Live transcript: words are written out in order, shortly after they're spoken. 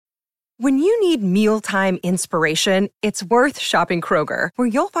When you need mealtime inspiration, it's worth shopping Kroger, where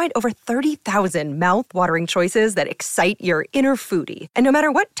you'll find over 30,000 mouth-watering choices that excite your inner foodie. And no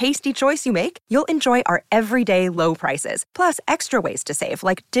matter what tasty choice you make, you'll enjoy our everyday low prices, plus extra ways to save,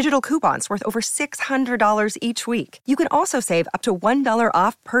 like digital coupons worth over $600 each week. You can also save up to $1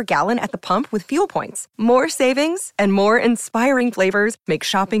 off per gallon at the pump with fuel points. More savings and more inspiring flavors make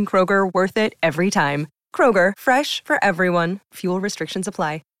shopping Kroger worth it every time. Kroger, fresh for everyone. Fuel restrictions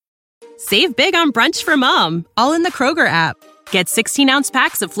apply. Save big on brunch for mom, all in the Kroger app. Get 16-ounce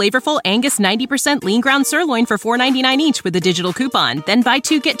packs of flavorful Angus 90% lean ground sirloin for $4.99 each with a digital coupon. Then buy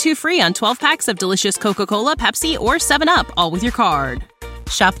 2, get 2 free on 12 packs of delicious Coca-Cola, Pepsi, or 7-Up, all with your card.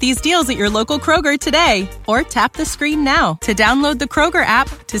 Shop these deals at your local Kroger today, or tap the screen now to download the Kroger app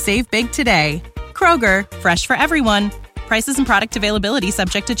to save big today. Kroger, fresh for everyone. Prices and product availability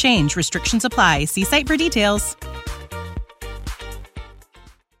subject to change. Restrictions apply. See site for details.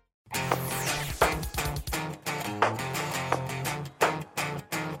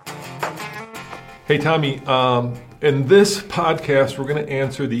 Hey, Tommy, in this podcast, we're going to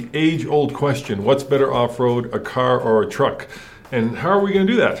answer the age-old question, what's better off-road, a car or a truck? And how are we going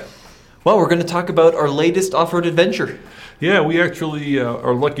to do that? Well, we're going to talk about our latest off-road adventure. Yeah, we actually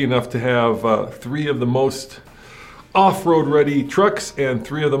are lucky enough to have 3 of the most off-road ready trucks and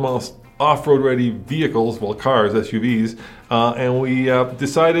 3 of the most off-road ready vehicles, well, cars, SUVs, and we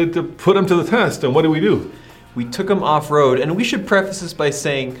decided to put them to the test. And what do? We took them off-road, and we should preface this by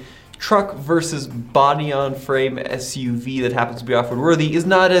saying truck versus body-on-frame SUV that happens to be off-road worthy is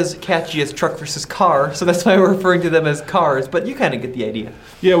not as catchy as truck versus car, so that's why we're referring to them as cars, but you kind of get the idea.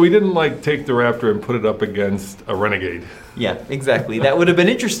 Yeah, we didn't take the Raptor and put it up against a Renegade. Yeah, exactly. That would have been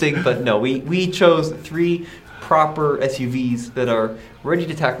interesting, but no, we chose 3 proper SUVs that are ready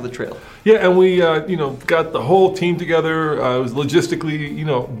to tackle the trail. Yeah, and we got the whole team together. It was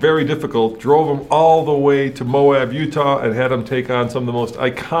logistically very difficult. Drove them all the way to Moab, Utah, and had them take on some of the most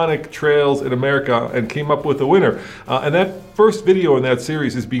iconic trails in America, and came up with a winner. And that first video in that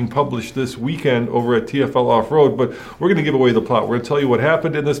series is being published this weekend over at TFL Off-Road. But we're going to give away the plot. We're going to tell you what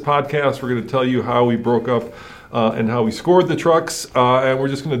happened in this podcast. We're going to tell you how we broke up and how we scored the trucks, and we're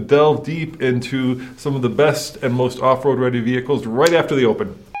just going to delve deep into some of the best and most off-road ready vehicles right after the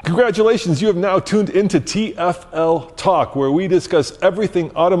open. Congratulations, you have now tuned into TFL Talk, where we discuss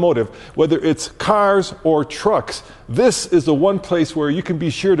everything automotive, whether it's cars or trucks. This is the one place where you can be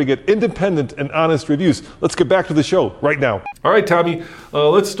sure to get independent and honest reviews. Let's get back to the show right now. All right, Tommy,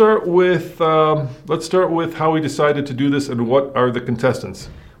 let's start with how we decided to do this and what are the contestants.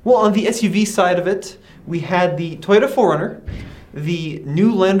 Well, on the SUV side of it, we had the Toyota 4Runner, the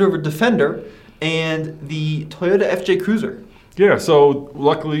new Land Rover Defender, and the Toyota FJ Cruiser. Yeah, so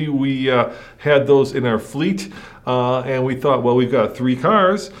luckily we had those in our fleet, and we thought, well, we've got 3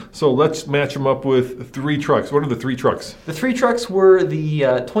 cars, so let's match them up with 3 trucks. What are the 3 trucks? The 3 trucks were the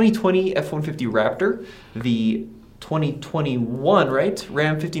 2020 F-150 Raptor, the 2021,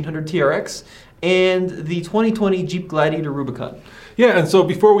 Ram 1500 TRX, and the 2020 Jeep Gladiator Rubicon. Yeah, and so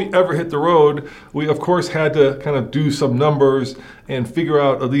before we ever hit the road, we of course had to kind of do some numbers and figure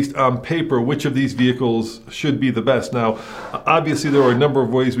out, at least on paper, which of these vehicles should be the best. Now, obviously there are a number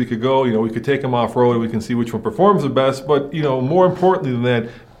of ways we could go. We could take them off-road and we can see which one performs the best, but more importantly than that,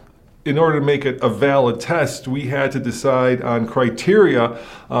 in order to make it a valid test, we had to decide on criteria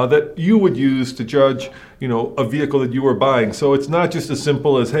that you would use to judge a vehicle that you were buying. So it's not just as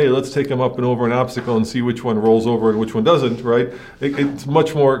simple as, hey, let's take them up and over an obstacle and see which one rolls over and which one doesn't, right? It's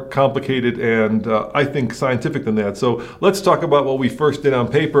much more complicated and I think scientific than that. So let's talk about what we first did on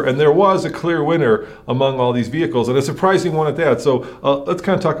paper. And there was a clear winner among all these vehicles, and a surprising one at that. So let's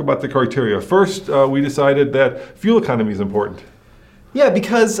kind of talk about the criteria. First, we decided that fuel economy is important. Yeah,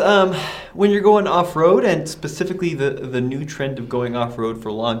 because when you're going off-road, and specifically the new trend of going off-road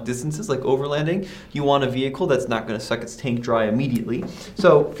for long distances like overlanding, you want a vehicle that's not going to suck its tank dry immediately.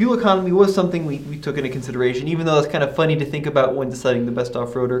 So fuel economy was something we took into consideration, even though it's kind of funny to think about when deciding the best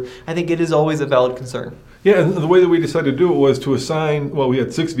off-roader. I think it is always a valid concern. Yeah, and the way that we decided to do it was to assign, well, we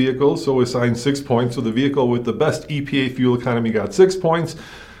had 6 vehicles, so we assigned 6 points. So the vehicle with the best EPA fuel economy got 6 points.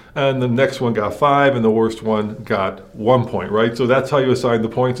 And the next one got 5, and the worst one got 1 point, right? So that's how you assign the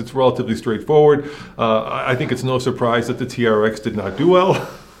points. It's relatively straightforward. I think it's no surprise that the TRX did not do well.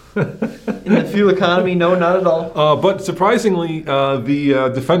 In the fuel economy, no, not at all. But surprisingly,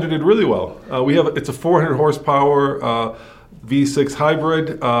 the Defender did really well. It's a 400 horsepower, V6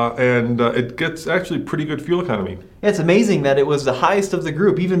 hybrid, and it gets actually pretty good fuel economy. Yeah, it's amazing that it was the highest of the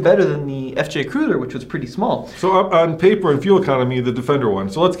group, even better than the FJ Cruiser, which was pretty small. So on paper and fuel economy, the Defender won.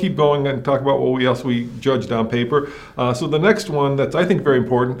 So let's keep going and talk about what else we judged on paper. So the next one that's, I think, very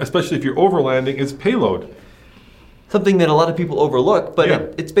important, especially if you're overlanding, is payload. Something that a lot of people overlook, but Yeah.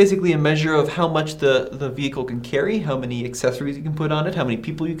 it's basically a measure of how much the vehicle can carry, how many accessories you can put on it, how many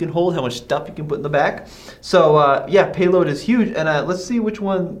people you can hold, how much stuff you can put in the back. So yeah, payload is huge. And let's see which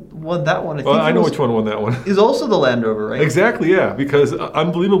one won that one. I know which one won that one. Is also the Land Rover, right? Exactly, yeah, because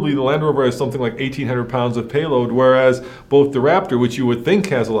unbelievably, the Land Rover has something like 1,800 pounds of payload, whereas both the Raptor, which you would think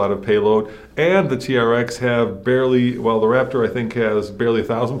has a lot of payload, and the TRX have barely, well, the Raptor, I think, has barely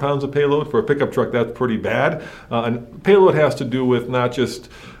 1,000 pounds of payload. For a pickup truck, that's pretty bad. And payload has to do with not just,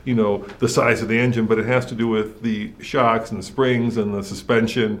 the size of the engine, but it has to do with the shocks and the springs and the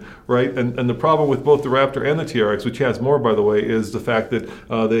suspension, right? And the problem with both the Raptor and the TRX, which has more, by the way, is the fact that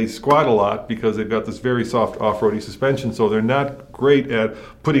they squat a lot because they've got this very soft off-roady suspension, so they're not great at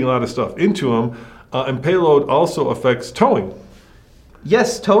putting a lot of stuff into them. And payload also affects towing.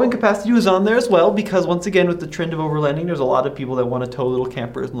 Yes, towing capacity was on there as well because once again with the trend of overlanding, there's a lot of people that want to tow little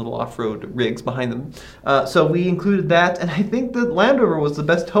campers and little off-road rigs behind them. So we included that, and I think the Land Rover was the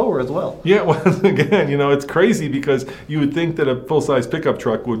best tower as well. Yeah, once again, it's crazy because you would think that a full-size pickup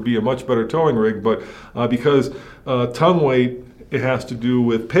truck would be a much better towing rig, but because tongue weight, it has to do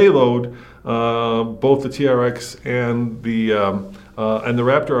with payload. Both the TRX and the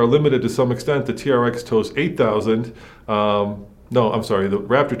Raptor are limited to some extent. The TRX tows 8,000. No, I'm sorry, the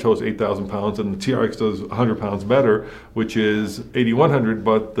Raptor tows 8,000 pounds and the TRX does 100 pounds better, which is 8,100,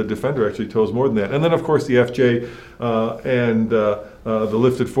 but the Defender actually tows more than that. And then, of course, the FJ and the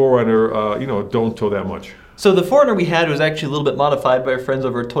lifted 4Runner, don't tow that much. So the 4Runner we had was actually a little bit modified by our friends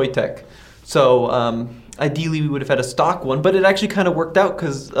over at Toy Tech. So ideally we would have had a stock one, but it actually kind of worked out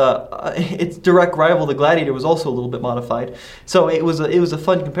because its direct rival, the Gladiator, was also a little bit modified. So it was a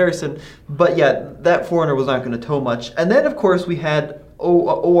fun comparison. But yeah, that 4Runner was not going to tow much. And then of course we had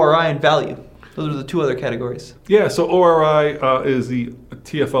ORI and value. Those are the two other categories. Yeah, so ORI is the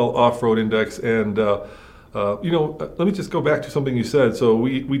TFL Off-Road Index, and let me just go back to something you said. So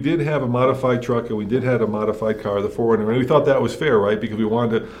we did have a modified truck and we did have a modified car, the 4Runner, and we thought that was fair, right? Because we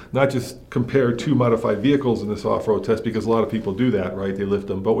wanted to not just compare two modified vehicles in this off-road test, because a lot of people do that, right? They lift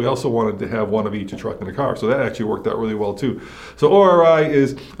them, but we also wanted to have one of each, a truck and a car. So that actually worked out really well too. So ORI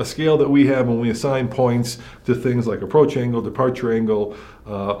is a scale that we have when we assign points to things like approach angle, departure angle,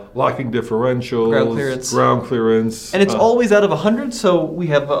 locking differentials, ground clearance. And it's always out of 100, so we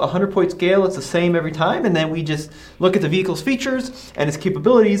have a 100-point scale. It's the same every time, and then we just look at the vehicle's features and its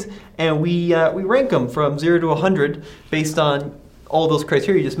capabilities, and we rank them from 0 to 100 based on all those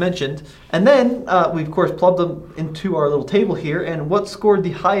criteria you just mentioned. And then we, of course, plugged them into our little table here, and what scored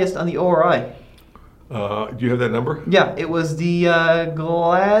the highest on the ORI? Do you have that number? Yeah, it was the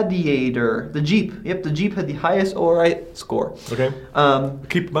Gladiator, the Jeep. Yep, the Jeep had the highest ORI score. Okay.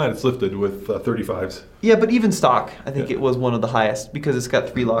 Keep in mind it's lifted with 35s. Yeah, but even stock, I think it was one of the highest because it's got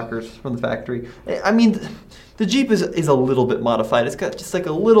 3 lockers from the factory. I mean, the Jeep is a little bit modified. It's got just like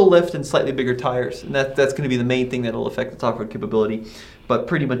a little lift and slightly bigger tires, and that's going to be the main thing that will affect its off-road capability. But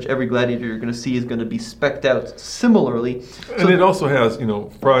pretty much every Gladiator you're going to see is going to be spec'd out similarly. And it also has,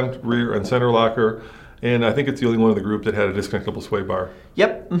 front, rear, and center locker. And I think it's the only one of the group that had a disconnectable sway bar.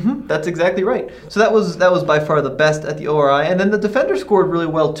 Yep, that's exactly right. So that was by far the best at the ORI. And then the Defender scored really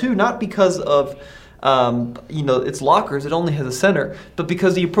well too, not because of its lockers, it only has a center, but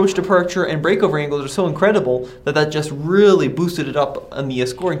because the approach, departure, and breakover angles are so incredible that just really boosted it up on the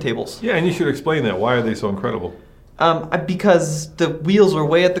scoring tables. Yeah, and you should explain that. Why are they so incredible? Because the wheels are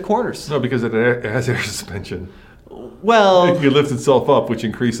way at the corners. No, because it has air suspension. Well, it can lift itself up, which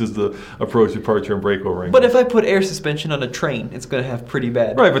increases the approach, departure, and breakover angle. But if I put air suspension on a train, it's going to have pretty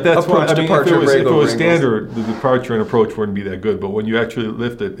bad right. But that's approach, why departure, if it was angles. standard, the departure and approach wouldn't be that good. But when you actually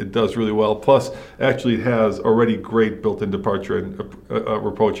lift it, it does really well. Plus, actually, it has already great built-in departure and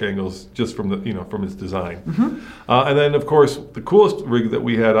approach angles just from from its design. And then, of course, the coolest rig that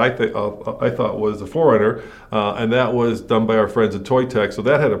we had, I thought, was the 4Runner, and that was done by our friends at Toy Tech. So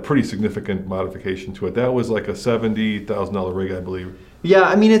that had a pretty significant modification to it. That was like a $70,000 rig, I believe. Yeah,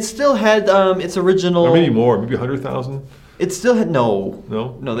 I mean, it still had its original. Or maybe more, maybe 100,000. It still had no.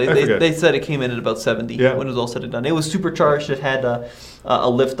 They said it came in at about 70 when it was all said and done. It was supercharged. It had a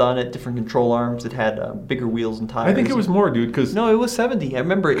lift on it, different control arms. It had bigger wheels and tires. I think it was more, dude. No, it was 70. I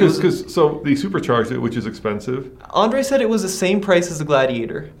remember it. So they supercharged it, which is expensive. Andre said it was the same price as the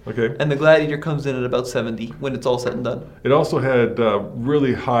Gladiator. Okay. And the Gladiator comes in at about 70 when it's all said and done. It also had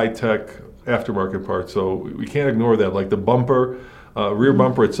really high tech aftermarket parts, so we can't ignore that. Like the bumper, rear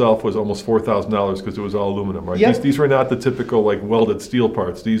bumper itself was almost $4,000 because it was all aluminum, right? Yep. These were not the typical like welded steel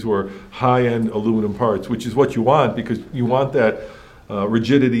parts. These were high-end aluminum parts, which is what you want because you want that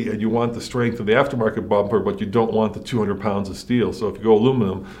rigidity and you want the strength of the aftermarket bumper, but you don't want the 200 pounds of steel. So if you go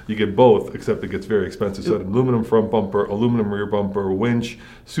aluminum, you get both, except it gets very expensive. So aluminum front bumper, aluminum rear bumper, winch,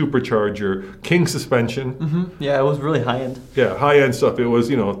 supercharger, king suspension. Yeah, it was really high end. Yeah, high-end stuff. It was,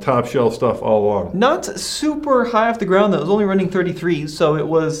 top shelf stuff all along. Not super high off the ground, though. It was only running 33, so it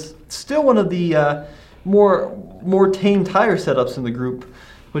was still one of the more tame tire setups in the group,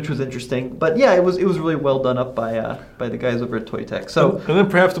 which was interesting. But yeah, it was really well done up by the guys over at Toy Tech. So and then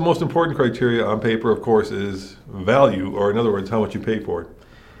perhaps the most important criteria on paper, of course, is value, or in other words, how much you pay for it.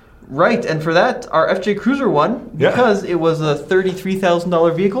 Right, and for that, our FJ Cruiser won because it was a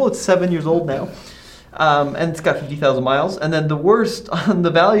 $33,000 vehicle. It's 7 years old now, and it's got 50,000 miles. And then the worst on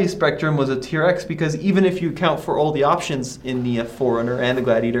the value spectrum was a TRX because even if you account for all the options in the 4Runner and the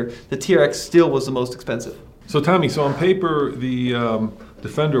Gladiator, the TRX still was the most expensive. So Tommy, on paper, the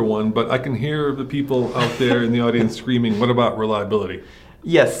Defender won, but I can hear the people out there in the audience screaming, what about reliability?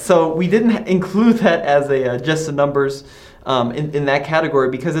 Yes, so we didn't include that as just the numbers in that category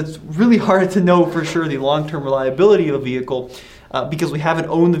because it's really hard to know for sure the long-term reliability of a vehicle because we haven't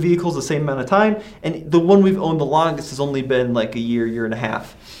owned the vehicles the same amount of time, and the one we've owned the longest has only been like a year and a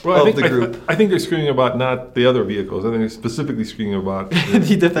half of the group. I think they're screaming about not the other vehicles. I think they're specifically screaming about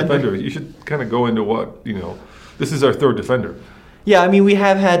the Defender. You should kind of go into what, this is our third Defender. Yeah, I mean, we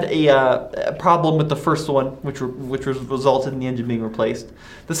have had a problem with the first one, which resulted in the engine being replaced.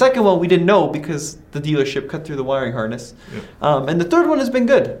 The second one we didn't know because the dealership cut through the wiring harness. Yep. And the third one has been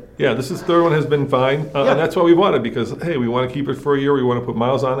good. Yeah, third one has been fine. And that's what we wanted because, hey, we want to keep it for a year. We want to put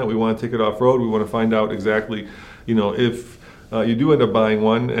miles on it. We want to take it off-road. We want to find out exactly, if you do end up buying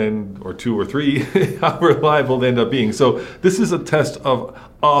one or two or three, how reliable they end up being. So this is a test of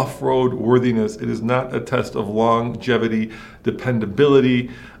off-road worthiness. It is not a test of longevity, dependability.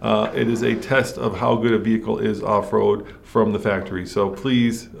 It is a test of how good a vehicle is off-road from the factory. So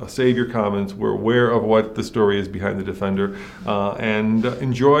please save your comments. We're aware of what the story is behind the Defender, and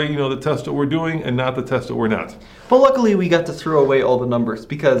enjoy, the test that we're doing and not the test that we're not. But luckily, we got to throw away all the numbers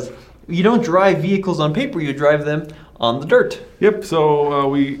because you don't drive vehicles on paper; you drive them on the dirt. Yep, so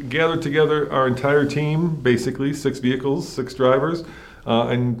we gathered together our entire team, basically 6 vehicles, 6 drivers,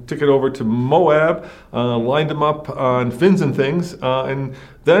 and took it over to Moab, lined them up on fins and things, and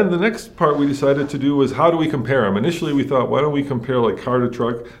then the next part we decided to do was how do we compare them? Initially we thought, why don't we compare like car to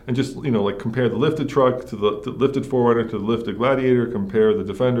truck and just, compare the lifted truck to the lifted 4Runner to the lifted Gladiator, compare the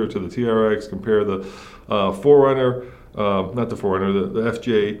Defender to the TRX, compare the 4Runner, not the 4Runner, the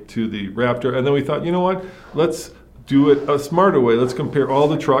FJ to the Raptor, and then we thought, you know what, let's do it a smarter way. Let's compare all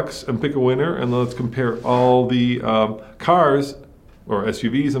the trucks and pick a winner, and let's compare all the cars or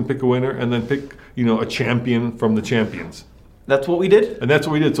SUVs and pick a winner, and then pick, a champion from the champions. That's what we did? And that's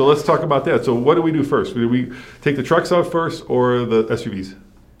what we did. So let's talk about that. So what do we do first? Did we take the trucks out first or the SUVs?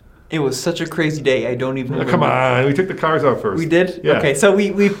 It was such a crazy day. I don't even remember. Come on, we took the cars out first. We did? Yeah. Okay, so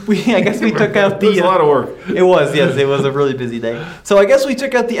we I guess we took out the... It was a lot of work. It was, yes. It was a really busy day. So I guess we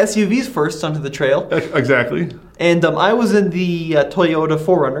took out the SUVs first onto the trail. Exactly. And I was in the Toyota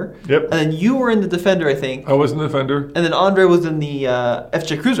 4Runner. Yep. And then you were in the Defender, I think. I was in the Defender. And then Andre was in the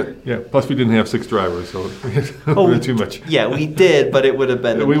FJ Cruiser. Yeah, plus we didn't have 6 drivers, so it would have been too much. Yeah, we did, but it would have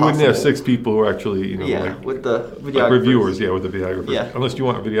been We impossible. wouldn't have 6 people who are actually, with the videographers. reviewers, with the videographers. Yeah. Unless you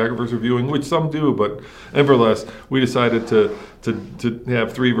want videographers reviewing, which some do, but nevertheless, we decided to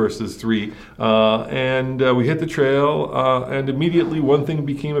have 3 versus 3. And we hit the trail, and immediately one thing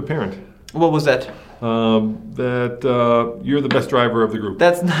became apparent. What was that? That you're the best driver of the group.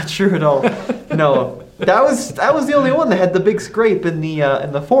 That's not true at all. No, that was the only one that had the big scrape in the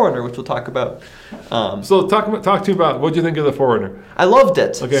 4Runner, which we'll talk about. So talk to me about what do you think of the 4Runner? I loved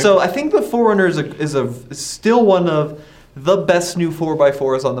it. Okay. So I think the 4Runner is still one of the best new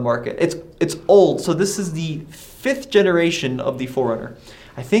 4x4s on the market. It's old, so this is the 5th generation of the 4Runner.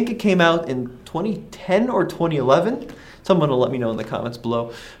 I think it came out in 2010 or 2011. Someone will let me know in the comments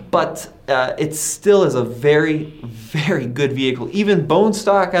below. But it still is a very, very good vehicle. Even bone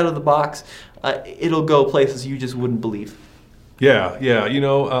stock out of the box, it'll go places you just wouldn't believe. Yeah.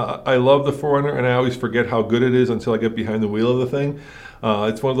 I love the 4Runner, and I always forget how good it is until I get behind the wheel of the thing.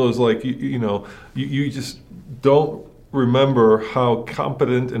 It's one of those, like, you just don't remember how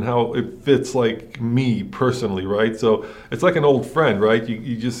competent and how it fits, like, me personally, right? So it's like an old friend, right?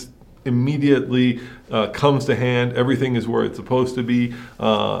 You just immediately comes to hand. Everything is where it's supposed to be.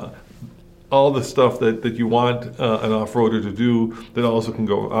 all the stuff that you want an off-roader to do that also can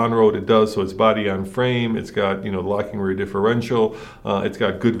go on-road. It does. So it's body on frame. It's got locking rear differential. It's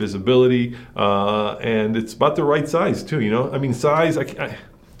got good visibility, and it's about the right size too. I mean, size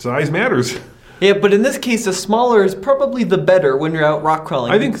matters. Yeah, but in this case, the smaller is probably the better when you're out rock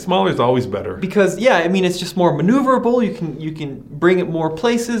crawling. I think smaller is always better. Because, it's just more maneuverable. You can bring it more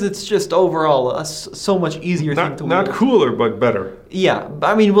places. It's just overall a so much easier thing to Not wheel. cooler, but better. Yeah,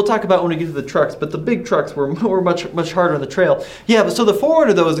 I mean, we'll talk about when we get to the trucks, but the big trucks were much harder on the trail. Yeah, but so the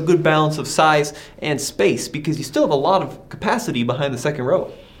 4Runner, though, is a good balance of size and space because you still have a lot of capacity behind the second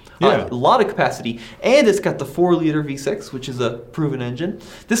row. Yeah. A lot of capacity. And it's got the 4-liter V6, which is a proven engine.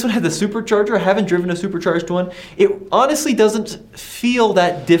 This one had the supercharger. I haven't driven a supercharged one. It honestly doesn't feel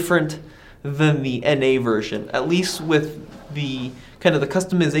that different than the NA version, at least with the kind of the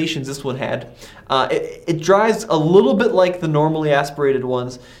customizations this one had. It drives a little bit like the normally aspirated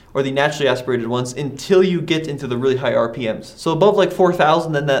ones or the naturally aspirated ones until you get into the really high RPMs. So above like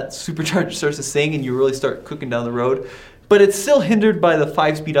 4,000, then that supercharger starts to sing and you really start cooking down the road. But it's still hindered by the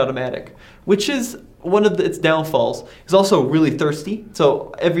 5-speed automatic, which is one of its downfalls. It's also really thirsty,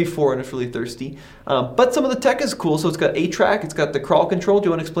 so every 4Runner is really thirsty. But some of the tech is cool, so it's got A-Track, it's got the crawl control. Do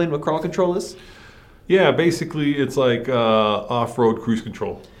you want to explain what crawl control is? Yeah, basically it's like off-road cruise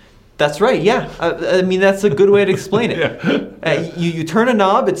control. That's right, yeah. I mean, that's a good way to explain it. Yeah. You turn a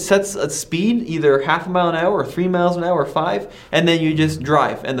knob, it sets a speed, either half a mile an hour or 3 miles an hour or 5, and then you just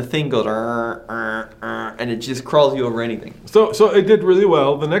drive, and the thing goes, and it just crawls you over anything. So it did really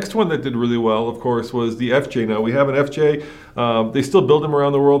well. The next one that did really well, of course, was the FJ. Now, we have an FJ. They still build them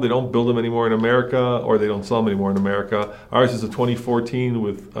around the world. They don't build them anymore in America, or they don't sell them anymore in America. Ours is a 2014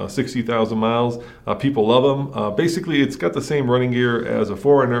 with 60,000 miles. People love them. Basically, it's got the same running gear as a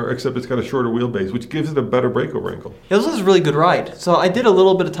 4Runner, except it's got a shorter wheelbase, which gives it a better breakover angle. Yeah, this was a really good ride. So I did a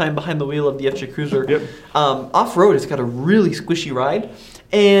little bit of time behind the wheel of the FJ Cruiser. Yep. Off-road, it's got a really squishy ride.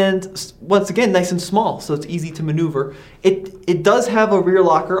 And once again, nice and small, so it's easy to maneuver. It does have a rear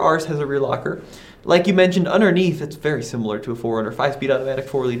locker. Ours has a rear locker. Like you mentioned, underneath, it's very similar to a 4Runner, 5-speed automatic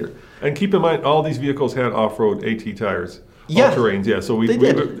 4-liter. And keep in mind, all these vehicles had off-road AT tires. Yeah. All-terrains, yeah. So They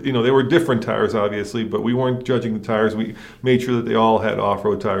did. they were different tires, obviously, but we weren't judging the tires. We made sure that they all had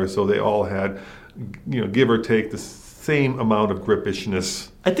off-road tires, so they all had, give or take the same amount of gripishness.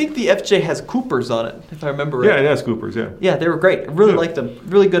 I think the FJ has Coopers on it, if I remember right. Yeah, it has Coopers, yeah. Yeah, they were great. I really liked them.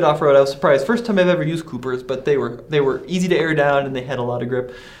 Really good off-road. I was surprised. First time I've ever used Coopers, but they were easy to air down and they had a lot of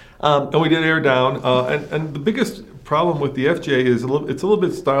grip. And we did air down. And the biggest problem with the FJ is it's a little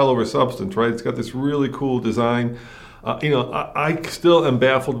bit style over substance, right? It's got this really cool design. I still am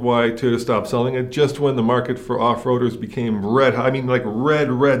baffled why Toyota stopped selling it. Just when the market for off-roaders became red hot, I mean like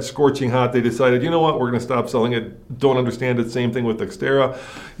red, scorching hot, they decided, you know what, we're going to stop selling it. Don't understand it. Same thing with Xterra.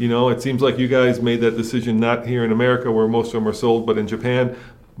 It seems like you guys made that decision not here in America where most of them are sold, but in Japan.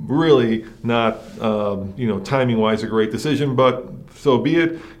 Really not, timing-wise a great decision, but so be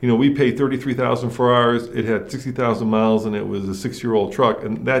it. We paid $33,000 for ours. It had 60,000 miles, and it was a 6-year-old truck,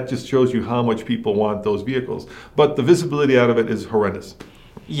 and that just shows you how much people want those vehicles. But the visibility out of it is horrendous.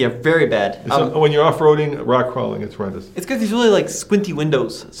 Yeah, very bad. So when you're off-roading, rock crawling, it's horrendous. It's got these really like squinty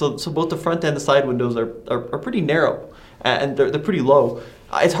windows. So both the front and the side windows are pretty narrow, and they're pretty low.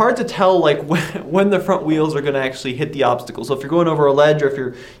 It's hard to tell like when the front wheels are going to actually hit the obstacle. So if you're going over a ledge or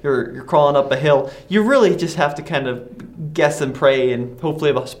if you're crawling up a hill, you really just have to kind of guess and pray and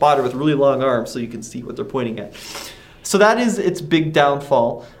hopefully have a spotter with really long arms so you can see what they're pointing at. So that is its big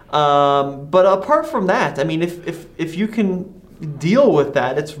downfall. But apart from that, I mean, if you can deal with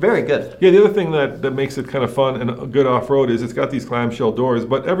that, it's very good. Yeah, the other thing that makes it kind of fun and a good off-road is it's got these clamshell doors,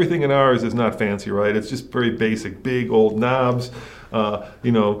 but everything in ours is not fancy, right? It's just very basic, big old knobs.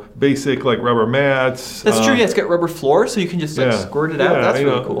 Basic like rubber mats. That's true. Yeah, it's got rubber floors, so you can just squirt it out. That's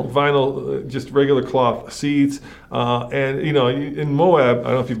really cool. Vinyl, just regular cloth seats, and in Moab, I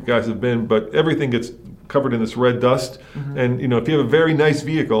don't know if you guys have been, but everything gets covered in this red dust. Mm-hmm. And if you have a very nice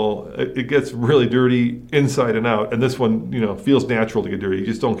vehicle, it gets really dirty inside and out. And this one, feels natural to get dirty. You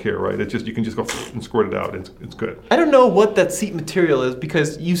just don't care, right? It's just you can just go and squirt it out. It's good. I don't know what that seat material is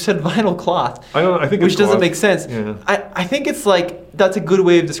because you said vinyl cloth. I don't know. I think which it's doesn't cloth. Make sense. Yeah. I think it's like that's a good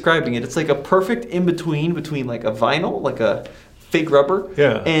way of describing it. It's like a perfect in between like a vinyl, like a fake rubber,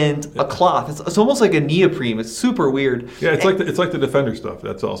 and a cloth. It's almost like a neoprene. It's super weird. Yeah, it's like the Defender stuff.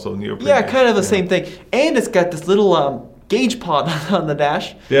 That's also neoprene. Yeah, kind of the same thing. And it's got this little gauge pod on the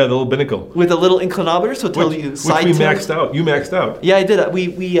dash. Yeah, the little binnacle. With a little inclinometer, so it tells you side Which we tilt. maxed out. You maxed out. Yeah, I did.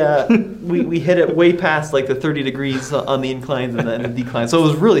 We hit it way past like the 30 degrees on the inclines and the declines. So it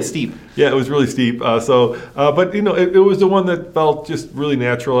was really steep. Yeah, it was really steep. But you know, it was the one that felt just really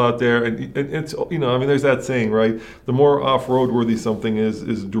natural out there, and it's, you know, I mean, there's that saying, right? The more off-road worthy something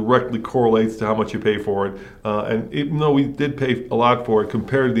is directly correlates to how much you pay for it. And even though we did pay a lot for it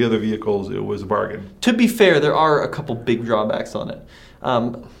compared to the other vehicles, it was a bargain. To be fair, there are a couple big drawbacks on it.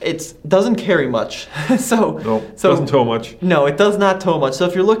 It doesn't carry much, No, doesn't tow much. No, it does not tow much. So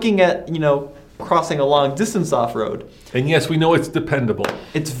if you're looking at, you know, crossing a long distance off-road, And yes, we know it's dependable.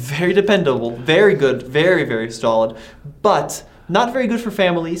 it's very dependable, very good, very, very solid, but not very good for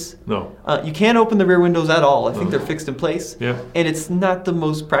families. No. You can't open the rear windows at all. I think they're fixed in place. Yeah. And it's not the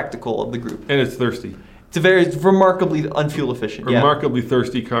most practical of the group. And it's thirsty. It's remarkably unfuel efficient. Yeah. Remarkably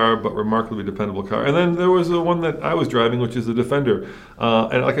thirsty car, but remarkably dependable car. And then there was the one that I was driving, which is the Defender.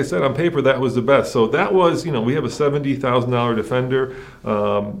 And like I said, on paper, that was the best. So that was, you know, we have a $70,000 Defender.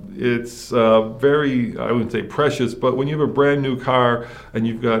 It's very, I wouldn't say precious, but when you have a brand new car and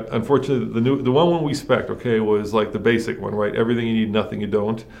you've got, unfortunately, the one we spec'd, okay, was like the basic one, right? Everything you need, nothing you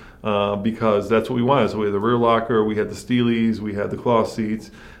don't. Because that's what we wanted. So we had the rear locker, we had the Steelies, we had the cloth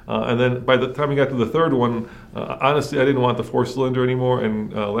seats. And then by the time we got to the third one, honestly, I didn't want the 4-cylinder anymore,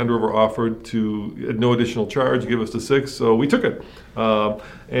 and Land Rover offered to, at no additional charge, give us the 6, so we took it.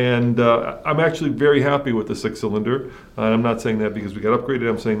 I'm actually very happy with the 6-cylinder, and I'm not saying that because we got upgraded,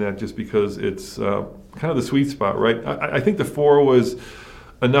 I'm saying that just because it's kind of the sweet spot, right? I think the 4 was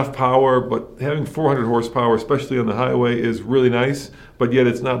enough power, but having 400 horsepower, especially on the highway, is really nice, but yet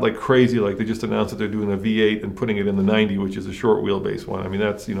it's not like crazy, like they just announced that they're doing a V8 and putting it in the 90, which is a short wheelbase one. I mean,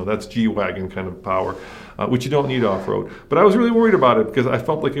 that's, you know, that's G-Wagon kind of power, which you don't need off-road. But I was really worried about it because I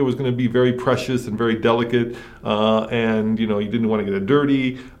felt like it was going to be very precious and very delicate, and, you know, you didn't want to get it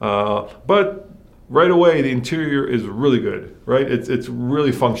dirty, but right away, the interior is really good, right? It's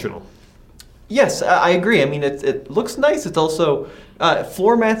really functional. Yes, I agree. I mean, it looks nice. It's also,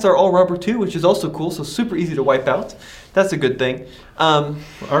 floor mats are all rubber too, which is also cool, so super easy to wipe out. That's a good thing.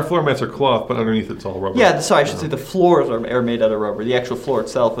 Our floor mats are cloth, but underneath it's all rubber. Yeah, sorry, I should say the floors are made out of rubber. The actual floor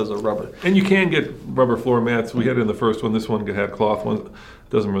itself is a rubber. And you can get rubber floor mats. We had it in the first one. This one had cloth ones.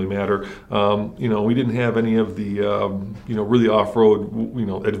 Doesn't really matter. You know, we didn't have any of the you know, really off-road, you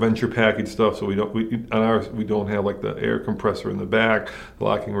know, adventure package stuff. So on ours we don't have like the air compressor in the back, the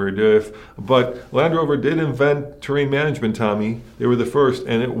locking rear diff. But Land Rover did invent terrain management, Tommy. They were the first,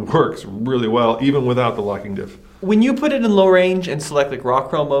 and it works really well even without the locking diff. When you put it in low range and select like rock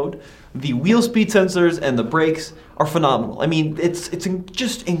crawl mode, the wheel speed sensors and the brakes are phenomenal. I mean, it's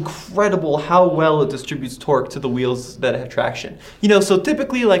just incredible how well it distributes torque to the wheels that have traction. You know, so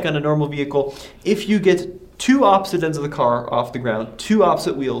typically like on a normal vehicle, if you get two opposite ends of the car off the ground, two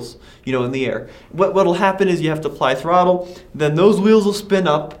opposite wheels, you know, in the air, what'll happen is you have to apply throttle, then those wheels will spin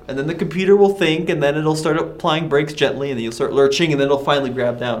up, and then the computer will think, and then it'll start applying brakes gently, and then you'll start lurching, and then it'll finally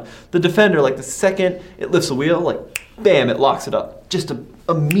grab down. The Defender, like the second it lifts the wheel, like bam, it locks it up just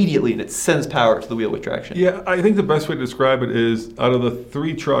immediately, and it sends power to the wheel with traction. Yeah, I think the best way to describe it is, out of the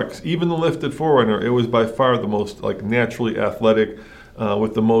 3 trucks, even the lifted 4Runner, it was by far the most like naturally athletic,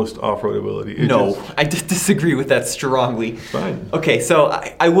 with the most off-road ability. I disagree with that strongly. Fine. Okay, so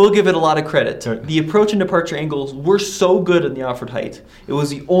I will give it a lot of credit. Right. The approach and departure angles were so good in the off-road height. It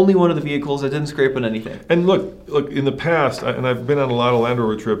was the only one of the vehicles that didn't scrape on anything. And look, in the past, and I've been on a lot of Land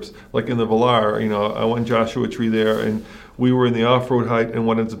Rover trips, like in the Velar, you know, I went Joshua Tree there, and we were in the off-road height, and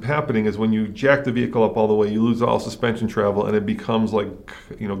what ends up happening is when you jack the vehicle up all the way, you lose all suspension travel, and it becomes like,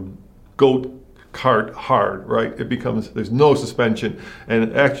 you know, goat cart hard, right? It becomes, there's no suspension.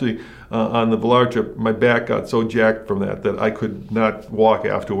 And actually, on the Velar trip, my back got so jacked from that I could not walk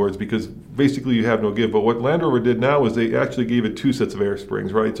afterwards because basically you have no give. But what Land Rover did now is they actually gave it 2 sets of air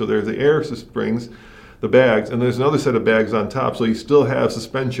springs, right? So there's the air springs, the bags, and there's another set of bags on top. So you still have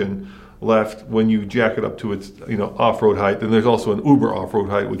suspension left when you jack it up to its, you know, off-road height. And there's also an uber off-road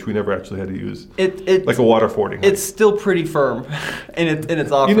height, which we never actually had to use. Like a water fording height. It's still pretty firm in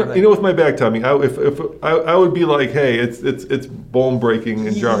its off-road height. You know, with my bag, Tommy, I would be like, hey, it's bone breaking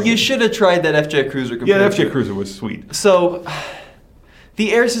and jarring. You should have tried that FJ Cruiser. Yeah, the FJ Cruiser was sweet. So,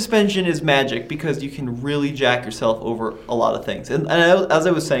 the air suspension is magic because you can really jack yourself over a lot of things. And as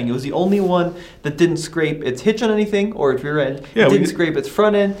I was saying, it was the only one that didn't scrape its hitch on anything or its rear end. Yeah, it didn't scrape its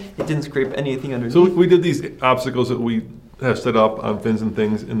front end. It didn't scrape anything underneath. So we did these obstacles that we have set up on Fins and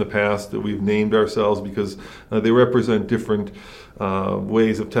Things in the past that we've named ourselves because they represent different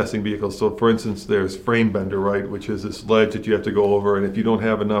ways of testing vehicles. So for instance, there's frame bender, right, which is this ledge that you have to go over, and if you don't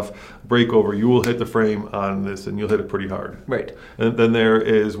have enough breakover, you will hit the frame on this and you'll hit it pretty hard. Right. And then there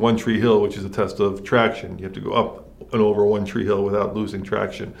is One Tree Hill, which is a test of traction. You have to go up and over One Tree Hill without losing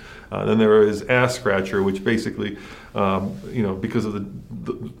traction. Then there is Ass Scratcher, which basically, because of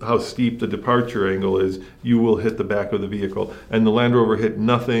how steep the departure angle is, you will hit the back of the vehicle. And the Land Rover hit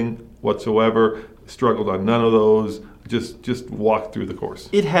nothing whatsoever, struggled on none of those, just walked through the course.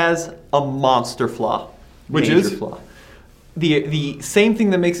 It has a monster flaw. Which major is? Flaw. The same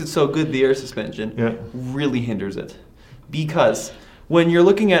thing that makes it so good, the air suspension, really hinders it. Because when you're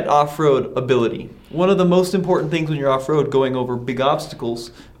looking at off-road ability, one of the most important things when you're off-road going over big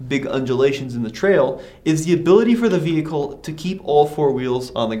obstacles, big undulations in the trail, is the ability for the vehicle to keep all four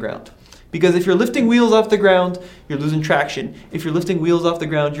wheels on the ground. Because if you're lifting wheels off the ground, you're losing traction. If you're lifting wheels off the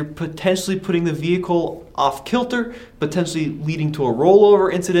ground, you're potentially putting the vehicle off kilter, potentially leading to a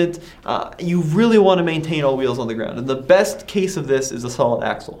rollover incident. You really want to maintain all wheels on the ground. And the best case of this is a solid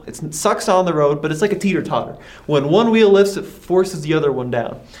axle. It sucks on the road, but it's like a teeter-totter. When one wheel lifts, it forces the other one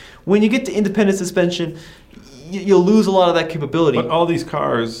down. When you get to independent suspension, you'll lose a lot of that capability. But all these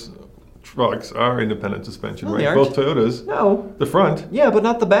trucks are independent suspension, No, right? they aren't. Both Toyotas. No. The front. Yeah, but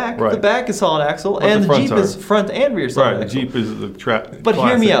not the back. Right. The back is solid axle, But and the the fronts Jeep is are. front and rear solid Right, axle. Jeep is the But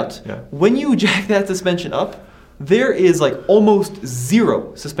hear me classic. out. Yeah. When you jack that suspension up, there is like almost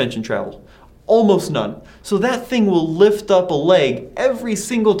zero suspension travel. Almost none. So that thing will lift up a leg every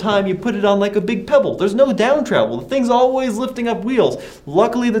single time you put it on like a big pebble. There's no down travel. The thing's always lifting up wheels.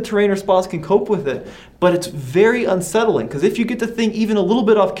 Luckily, the terrain response can cope with it, but it's very unsettling because if you get the thing even a little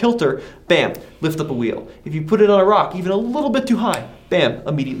bit off kilter, bam, lift up a wheel. If you put it on a rock even a little bit too high, bam,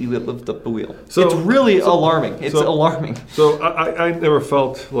 immediately lift up the wheel. It's really alarming. It's alarming. So I never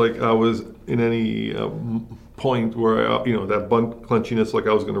felt like I was in any point where that bunt clenchiness, like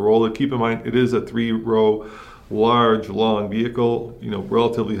I was going to roll it. Keep in mind, it is a 3-row, large, long vehicle.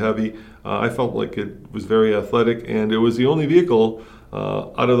 Relatively heavy. I felt like it was very athletic, and it was the only vehicle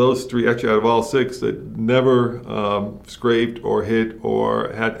out of those three, actually out of all six, that never scraped or hit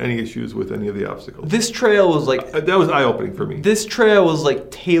or had any issues with any of the obstacles. This trail was like that was eye-opening for me. This trail was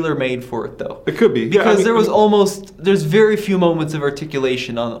like tailor-made for it, though. It could be because there's very few moments of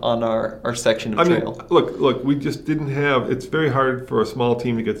articulation on our section of trail. Look, we just didn't have. It's very hard for a small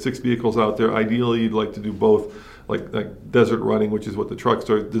team to get 6 vehicles out there. Ideally, you'd like to do both, like desert running, which is what the trucks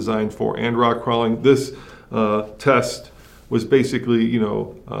are designed for, and rock crawling. This test was basically,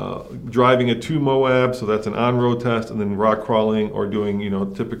 driving it to Moab, so that's an on-road test, and then rock crawling or doing,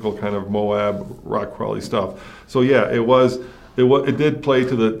 typical kind of Moab rock crawly stuff. So yeah, it did play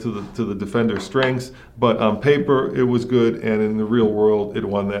to the Defender's strengths, but on paper it was good, and in the real world it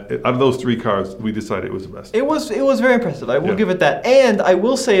won that. Out of those 3 cars, we decided it was the best. It was very impressive. I will give it that, and I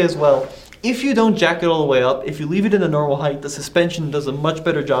will say as well, if you don't jack it all the way up, if you leave it in a normal height, the suspension does a much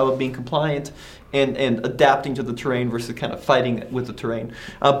better job of being compliant and adapting to the terrain versus kind of fighting with the terrain.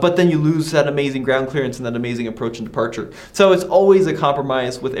 But then you lose that amazing ground clearance and that amazing approach and departure. So it's always a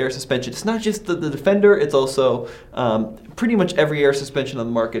compromise with air suspension. It's not just the Defender, it's also pretty much every air suspension on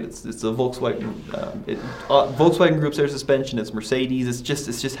the market. It's a Volkswagen, Volkswagen Group's air suspension, it's Mercedes,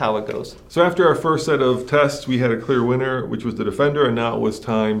 it's just how it goes. So after our first set of tests, we had a clear winner, which was the Defender, and now it was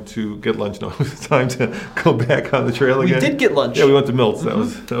time to get lunch. No, it was time to go back on the trail again. We did get lunch. Yeah, we went to Milt's. That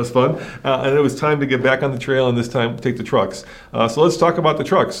was fun. And it was time to get back on the trail, and this time take the trucks. So let's talk about the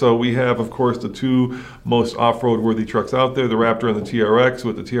trucks. So we have, of course, the 2 most off-road worthy trucks out there, the Raptor and the TRX,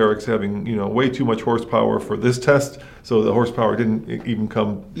 with the TRX having, way too much horsepower for this test. So the horsepower didn't even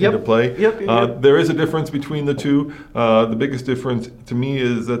come into play. Yep. There is a difference between the 2. The biggest difference to me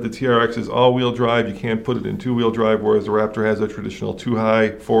is that the TRX is all-wheel drive. You can't put it in 2-wheel drive, whereas the Raptor has a traditional 2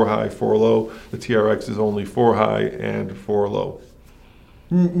 high, 4 high, 4 low. The TRX is only 4 high and 4 low.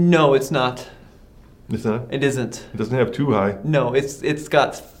 No, it's not. It's not? It isn't. It doesn't have 2 high. No, it's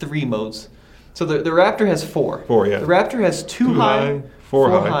got 3 modes. So the Raptor has 4. 4, yeah. The Raptor has 2 high,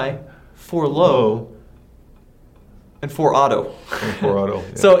 4 high, 4 low, and 4 auto. And 4 auto.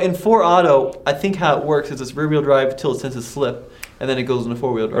 Yeah. So in 4 auto, I think how it works is it's rear-wheel drive till it senses slip, and then it goes into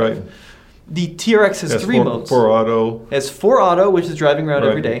 4-wheel drive. Right. The TRX has 3 modes. 4 auto. It has 4 auto, which is driving around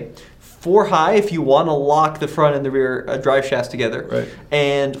every day. 4 high if you want to lock the front and the rear drive shafts together. Right.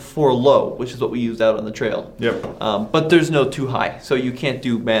 And 4 low, which is what we used out on the trail. Yep. But there's no 2 high, so you can't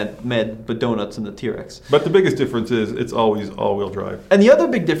do mad donuts in the TRX. But the biggest difference is it's always all-wheel drive. And the other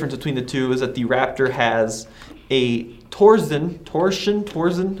big difference between the 2 is that the Raptor has a Torsen,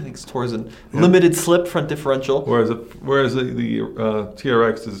 I think it's Torsen, limited slip front differential. Whereas the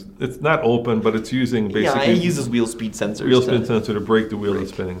TRX it's not open, but it's using basically. Yeah, it uses wheel speed sensors. Wheel speed sensor to break the wheel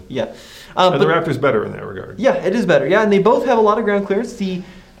that's spinning. Yeah. And the Raptor's better in that regard. Yeah, it is better. Yeah, and they both have a lot of ground clearance. The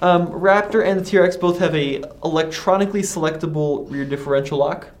Raptor and the TRX both have a electronically selectable rear differential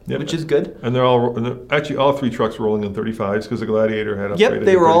lock, which is good. And actually all three trucks were rolling on 35s because the Gladiator had upgraded. Yep,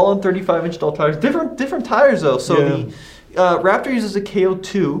 they were all on 35-inch dull tires. Different tires though. So the Raptor uses a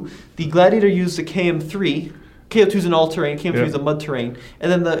KO2, the Gladiator uses a KM3. KO2 is an all-terrain, KM3 is a mud-terrain,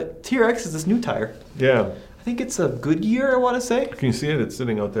 and then the TRX is this new tire. Yeah. I think it's a Goodyear, I want to say. Can you see it? It's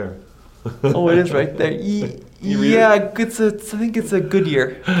sitting out there. Oh, it is right there. Yeah, I think it's a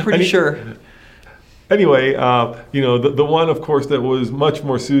Goodyear. Pretty sure. Anyway, the one, of course, that was much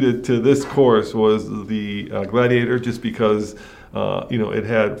more suited to this course was the Gladiator, just because, it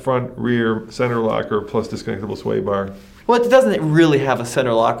had front, rear, center locker plus disconnectable sway bar. Well, it doesn't really have a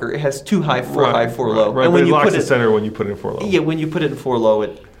center locker. It has 2 high, 4 high, 4 low. Right, and when you locks the center when you put it in 4 low. Yeah, when you put it in 4 low,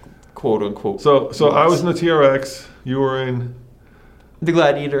 it quote unquote. So I was in the TRX. You were in the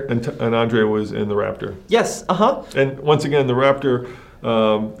Gladiator, and Andre was in the Raptor. Yes. And once again, the Raptor,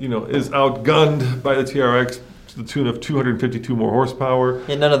 is outgunned by the TRX to the tune of 252 more horsepower.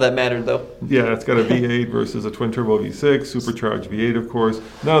 Yeah, none of that mattered though. Yeah, it's got a V8 versus a twin turbo V6, supercharged V8, of course.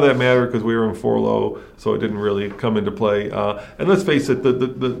 None of that mattered because we were in 4 low, so it didn't really come into play. And let's face it, the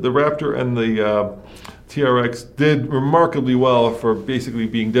Raptor and the TRX did remarkably well for basically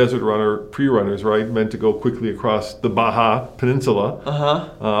being desert runner pre-runners, right? Meant to go quickly across the Baja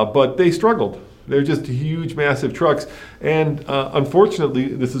Peninsula. But they struggled. They're just huge, massive trucks. And unfortunately,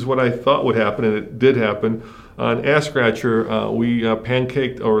 this is what I thought would happen, and it did happen. On Ass Scratcher, we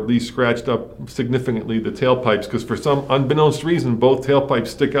pancaked, or at least scratched up significantly, the tailpipes, because for some unbeknownst reason, both tailpipes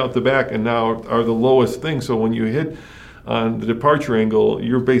stick out the back and now are the lowest thing. So when you hit on the departure angle,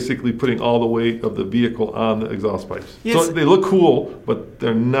 you're basically putting all the weight of the vehicle on the exhaust pipes. Yes. So they look cool, but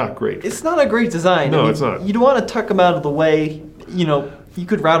they're not great. It's not a great design. No, it's not. You don't want to tuck them out of the way, You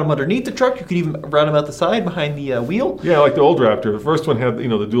could route them underneath the truck. You could even route them out the side behind the wheel. Yeah, like the old Raptor. The first one had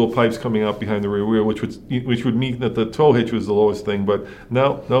the dual pipes coming out behind the rear wheel, which would mean that the tow hitch was the lowest thing. But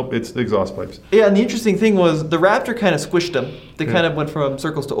nope, it's the exhaust pipes. Yeah, and the interesting thing was the Raptor kind of squished them. They kind of went from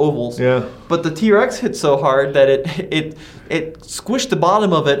circles to ovals. Yeah. But the TRX hit so hard that it squished the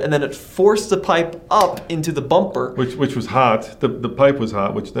bottom of it, and then it forced the pipe up into the bumper. Which was hot. The pipe was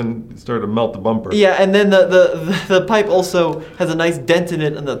hot, which then started to melt the bumper. Yeah, and then the pipe also has a nice dent in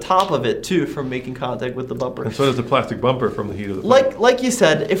it on the top of it too from making contact with the bumper. And so does the plastic bumper from the heat of the pipe. Like you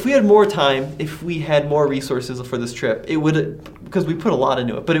said, if we had more time, if we had more resources for this trip, it would, because we put a lot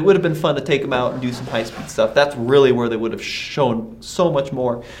into it, but it would have been fun to take them out and do some high-speed stuff. That's really where they would have shown so much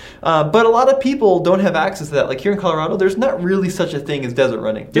more. But a lot of people don't have access to that. Like here in Colorado, there's not really such a thing as desert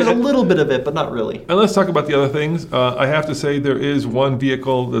running. There's a little bit of it, but not really. And let's talk about the other things. I have to say there is one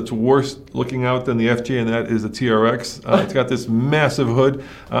vehicle that's worse looking out than the FJ, and that is the TRX. It's got this massive hood,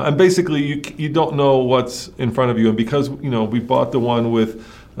 and basically you don't know what's in front of you. And because we bought the one with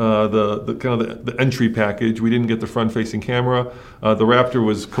the kind of the entry package, we didn't get the front-facing camera. The Raptor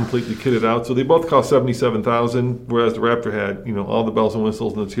was completely kitted out, so they both cost $77,000, whereas the Raptor had all the bells and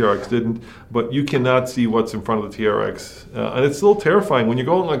whistles, and the TRX didn't. But you cannot see what's in front of the TRX, and it's a little terrifying when you're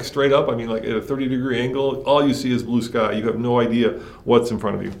going like straight up. I mean, like at a 30-degree angle, all you see is blue sky. You have no idea what's in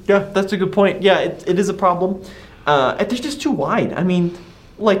front of you. Yeah, that's a good point. Yeah, it is a problem. They're just too wide. I mean,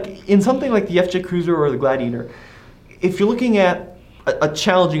 like in something like the FJ Cruiser or the Gladiator, if you're looking at a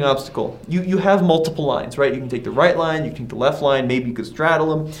challenging obstacle, you have multiple lines, right? You can take the right line, you can take the left line, maybe you could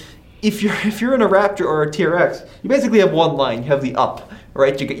straddle them. If you're in a Raptor or a TRX, you basically have one line. You have the up,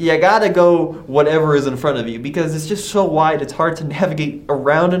 right? You gotta go whatever is in front of you because it's just so wide. It's hard to navigate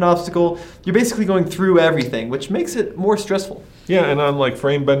around an obstacle. You're basically going through everything, which makes it more stressful. Yeah, and on like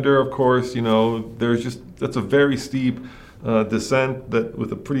Frame Bender, of course, that's a very steep descent that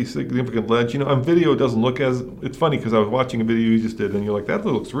with a pretty significant ledge. On video it doesn't look as, it's funny because I was watching a video you just did and you're like, that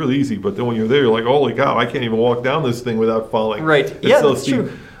looks really easy, but then when you're there you're like, holy cow, I can't even walk down this thing without falling. Right. It's so that's steep.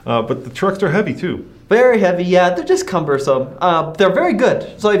 True. But the trucks are heavy too. Very heavy, yeah. They're just cumbersome. They're very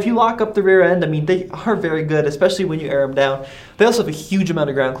good. So if you lock up the rear end, they are very good, especially when you air them down. They also have a huge amount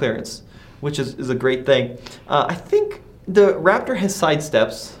of ground clearance, which is a great thing. I think the Raptor has side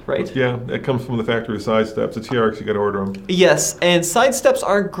steps, right? Yeah, it comes from the factory side steps. The TRX, you got to order them. Yes, and side steps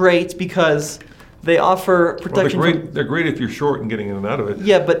aren't great because they offer protection. Well, they're great if you're short and getting in and out of it.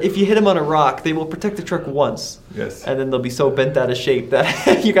 Yeah, but if you hit them on a rock, they will protect the truck once. Yes. And then they'll be so bent out of shape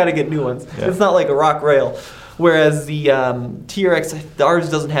that you got to get new ones. Yeah. It's not like a rock rail. Whereas the TRX, ours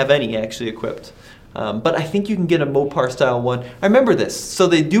doesn't have any actually equipped. But I think you can get a Mopar style one. I remember this. So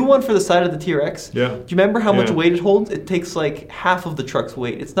they do one for the side of the TRX. Yeah. Do you remember how much Yeah. weight it holds? It takes like half of the truck's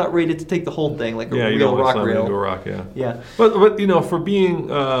weight. It's not rated to take the whole thing like a you real don't want rock something rail. to go rock, yeah. Yeah. But you know, for being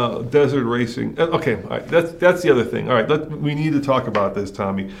desert racing, okay, all right, that's the other thing. All right, we need to talk about this,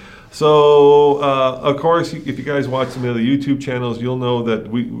 Tommy. So, of course, if you guys watch some of the YouTube channels, you'll know that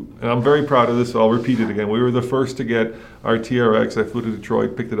and I'm very proud of this, so I'll repeat it again. We were the first to get our TRX. I flew to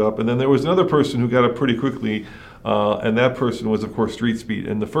Detroit, picked it up, and then there was another person who got it pretty quickly, and that person was, of course, Street Speed.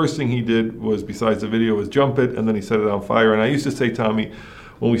 And the first thing he did was, besides the video, was jump it, and then he set it on fire. And I used to say, Tommy,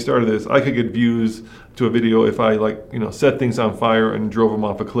 when we started this, I could get views to a video if I set things on fire and drove them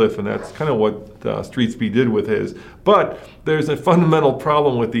off a cliff, and that's kind of what Street Speed did with his. But there's a fundamental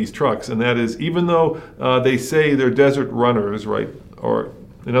problem with these trucks, and that is, even though they say they're desert runners, right? Or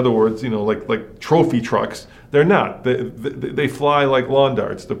in other words, like trophy trucks, they're not. They fly like lawn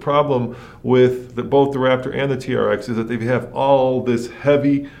darts. The problem with both the Raptor and the TRX is that they have all this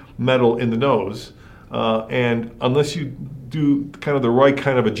heavy metal in the nose, and unless you do kind of the right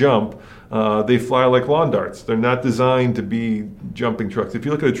kind of a jump, they fly like lawn darts. They're not designed to be jumping trucks. If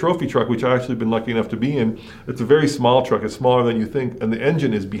you look at a trophy truck, which I've actually been lucky enough to be in, it's a very small truck. It's smaller than you think, and the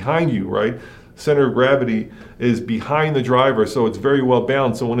engine is behind you, right? Center of gravity is behind the driver, so it's very well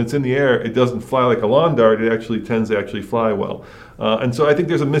balanced. So when it's in the air, it doesn't fly like a lawn dart. It actually tends to actually fly well. And so I think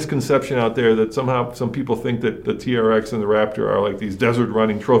there's a misconception out there that somehow some people think that the TRX and the Raptor are like these desert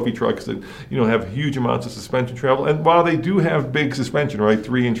running trophy trucks that have huge amounts of suspension travel. And while they do have big suspension, right,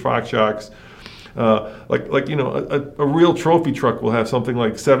 3-inch Fox shocks, a real trophy truck will have something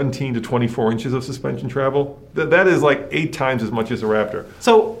like 17 to 24 inches of suspension travel. That is like 8 times as much as a Raptor.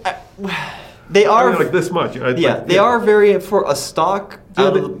 So they are like this much. They are very for a stock.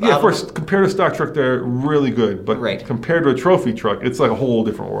 Compared to a stock truck, they're really good. But right. Compared to a trophy truck, it's like a whole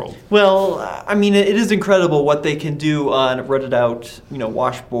different world. Well, I mean, it is incredible what they can do on rutted out,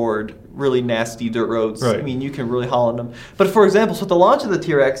 washboard, really nasty dirt roads. Right. I mean, you can really haul on them. But for example, so at the launch of the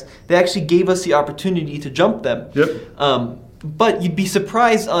TRX, they actually gave us the opportunity to jump them. Yep. But you'd be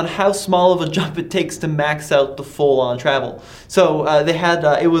surprised on how small of a jump it takes to max out the full-on travel. So they had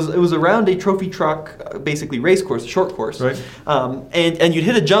it was around a trophy truck, basically race course, a short course. Right. And you'd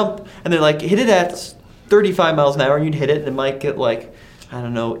hit a jump, and they're like, hit it at 35 miles an hour, and you'd hit it, and it might get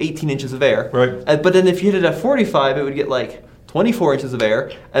 18 inches of air. Right. But then if you hit it at 45, it would get 24 inches of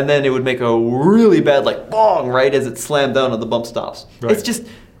air, and then it would make a really bad bong right as it slammed down on the bump stops. Right. It's just.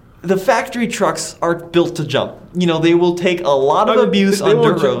 The factory trucks are built to jump. They will take a lot of abuse on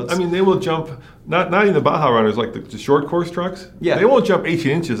dirt roads. They will jump, not even the Baja runners, like the short course trucks. Yeah. They won't jump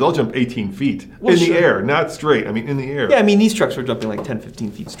 18 inches. They'll jump 18 feet Well, in the sure. air, not straight. In the air. Yeah, these trucks are jumping 10,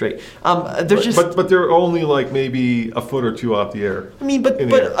 15 feet straight. But they're only maybe a foot or two off the air. But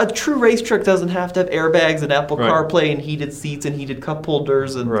a true race truck doesn't have to have airbags and Apple Right. CarPlay and heated seats and heated cup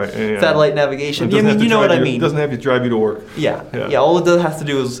holders and Right, yeah. satellite navigation. It doesn't have to you know what I drive mean. It doesn't have to drive you to work. Yeah. Yeah. All it has to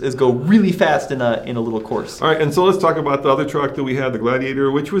do is go really fast in a little course. All right, and so let's talk about the other truck that we had, the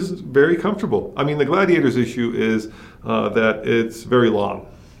Gladiator, which was very comfortable. The Gladiator's issue is that it's very long.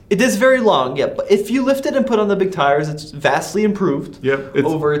 It is very long, yeah. But if you lift it and put on the big tires, it's vastly improved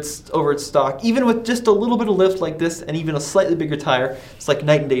over its stock. Even with just a little bit of lift like this, and even a slightly bigger tire, it's like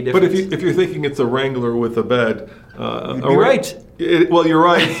night and day difference. But if you're thinking it's a Wrangler with a bed, you'd be right. Well, you're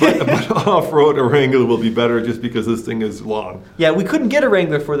right, but off-road a Wrangler will be better just because this thing is long. Yeah, we couldn't get a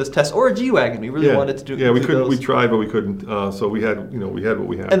Wrangler for this test or a G-Wagon. We really wanted to do. Yeah, we couldn't. those. We tried, but we couldn't. So we had what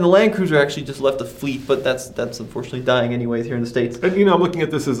we had. And the Land Cruiser actually just left the fleet, but that's unfortunately dying anyways here in the States. And I'm looking at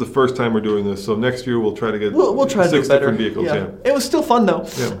this as the first time we're doing this. So next year we'll try to get We'll try to do 6 better. different vehicles. Yeah. It was still fun though.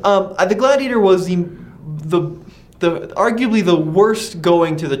 Yeah. The Gladiator was the arguably the worst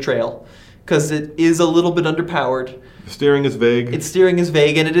going to the trail because it is a little bit underpowered. The steering is vague. Its steering is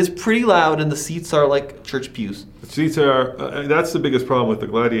vague, and it is pretty loud, and the seats are like church pews. The seats are, that's the biggest problem with the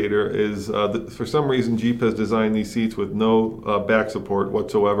Gladiator is for some reason Jeep has designed these seats with no back support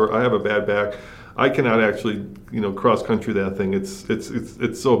whatsoever. I have a bad back. I cannot actually, cross country that thing.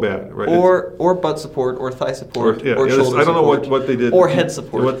 It's so bad, right? Or butt support, or thigh support, or shoulder support. I don't know what they did. Or head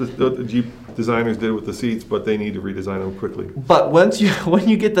support. What the Jeep designers did with the seats, but they need to redesign them quickly. But when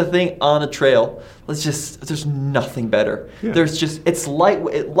you get the thing on a trail, there's nothing better. Yeah. It's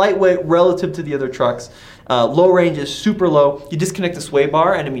lightweight relative to the other trucks. Low range is super low. You disconnect the sway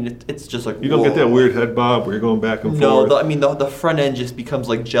bar, and it's just like you don't get that weird head bob where you're going back and forth. No, the front end just becomes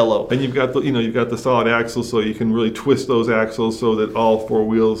like Jello. And you've got the solid axles, so you can really twist those axles so that all 4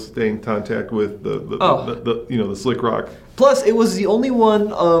 wheels stay in contact with the slick rock. Plus, it was the only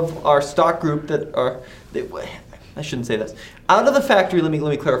one of our stock group that I shouldn't say this. Out of the factory, let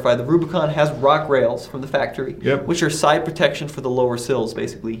me clarify. The Rubicon has rock rails from the factory, which are side protection for the lower sills,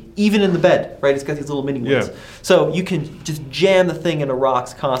 basically. Even in the bed, right? It's got these little mini ones. So you can just jam the thing into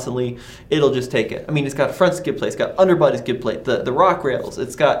rocks constantly. It'll just take it. I mean, it's got a front skid plate. It's got underbody skid plate. The rock rails.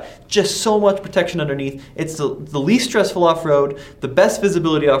 It's got just so much protection underneath. It's the least stressful off-road, the best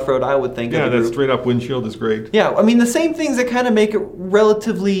visibility off-road, I would think. Yeah, that straight-up windshield is great. Yeah, I mean, the same things that kind of make it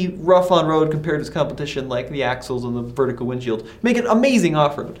relatively rough on road compared to its competition, like the axles and the vertical windshield, make it amazing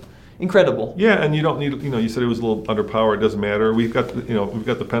off-road. Incredible. Yeah, and you don't need, you said it was a little underpowered. It doesn't matter. We've got, we've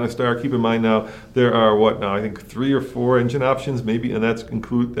got the Pentastar. Keep in mind now, there are I think 3 or 4 engine options, maybe, and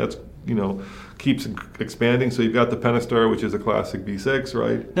keeps expanding. So you've got the Pentastar, which is a classic V6,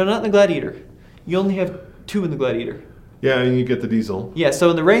 right? No, not in the Gladiator. You only have 2 in the Gladiator. Yeah, and you get the diesel. Yeah,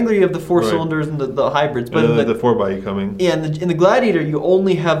 so in the Wrangler you have the 4 cylinders and the hybrids. But and the 4xe coming. Yeah, in the Gladiator you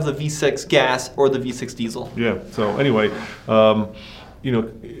only have the V6 gas or the V6 diesel. Yeah, so anyway,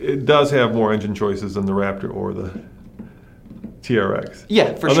 it does have more engine choices than the Raptor or the TRX.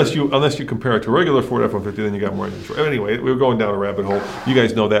 Yeah, for sure. Unless you compare it to a regular Ford F-150, then you got more engine choice. Anyway, we're going down a rabbit hole. You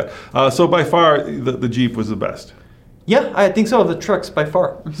guys know that. So by far, the Jeep was the best. Yeah, I think so. The trucks by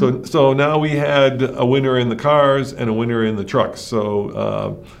far. So now we had a winner in the cars and a winner in the trucks.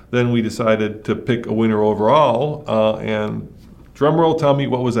 So then we decided to pick a winner overall. And drum roll, tell me,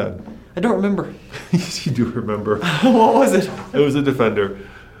 what was that? I don't remember. Yes, you do remember. What was it? It was a Defender.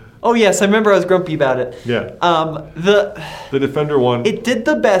 Oh yes, I remember. I was grumpy about it. Yeah. The Defender won. It did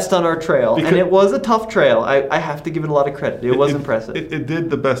the best on our trail, and it was a tough trail. I have to give it a lot of credit. It was impressive. It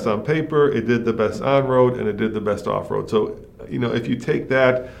did the best on paper. It did the best on road, and it did the best off road. So if you take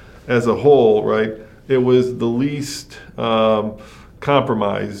that as a whole, right, it was the least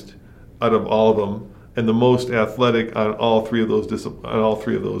compromised out of all of them, and the most athletic on all three of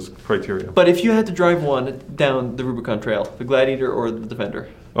those criteria. But if you had to drive one down the Rubicon Trail, the Gladiator or the Defender?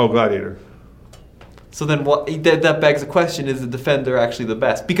 Oh, Gladiator. So then that begs the question, is the Defender actually the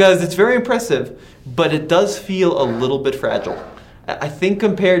best? Because it's very impressive, but it does feel a little bit fragile. I think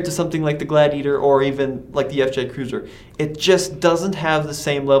compared to something like the Gladiator or even like the FJ Cruiser, it just doesn't have the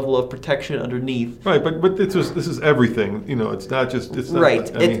same level of protection underneath. Right, but this is everything. It's not just. It's not, right.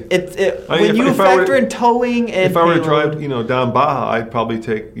 When you factor in towing and if I were to drive, down Baja, I'd probably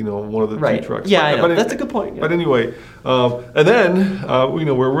take one of the two trucks. Yeah, I know. That's a good point. Yeah. But anyway, and then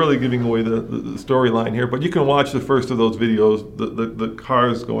we're really giving away the storyline here. But you can watch the first of those videos, the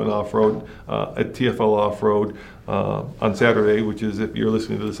cars going off road at TFL Off Road. On Saturday, which is if you're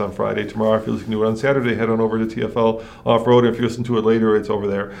listening to this on Friday. Tomorrow, if you're listening to it on Saturday, head on over to TFL Off-Road. If you listen to it later, it's over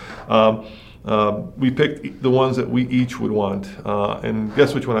there. We picked the ones that we each would want. And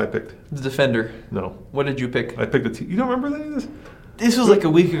guess which one I picked? The Defender. No. What did you pick? I picked you don't remember any of this? This was like a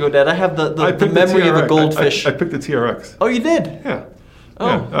week ago, Dad. I have the memory of a goldfish. I picked the TRX. Oh, you did? Yeah. Oh.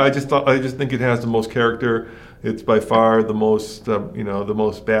 Yeah. I just think it has the most character. It's by far the most, the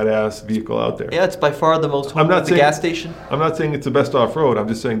most badass vehicle out there. Yeah, it's by far the most home at the gas station. I'm not saying it's the best off-road. I'm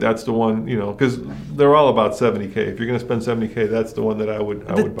just saying that's the one, because they're all about 70K. If you're going to spend 70K, that's the one that I would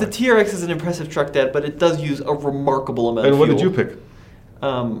buy. The TRX is an impressive truck, Dad, but it does use a remarkable amount of fuel. And what did you pick?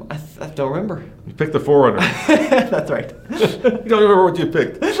 I don't remember. You picked the 4Runner. That's right. You don't remember what you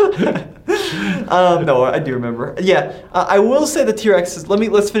picked. No, I do remember. Yeah, I will say the TRX is.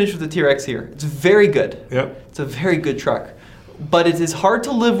 Let's finish with the TRX here. It's very good. Yep. It's a very good truck, but it is hard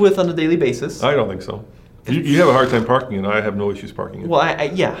to live with on a daily basis. I don't think so. You have a hard time parking it. I have no issues parking it. Well, I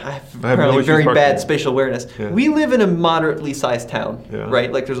have apparently very bad spatial awareness. Yeah. We live in a moderately sized town,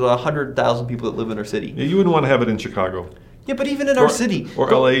 right? Like there's 100,000 people that live in our city. Yeah, you wouldn't want to have it in Chicago. Yeah, but even in our city. Or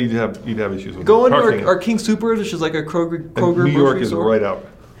LA, you'd have issues with go into our King Soopers, which is like a Kroger New York is store. right out.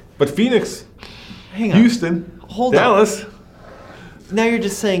 But Phoenix, hang on. Houston, Dallas. Now you're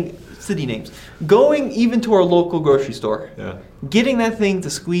just saying city names. Going even to our local grocery store. Yeah. Getting that thing to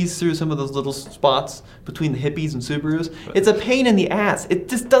squeeze through some of those little spots between the Hippies and Subarus, it's a pain in the ass. It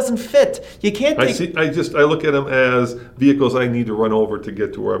just doesn't fit. You can't take... I look at them as vehicles I need to run over to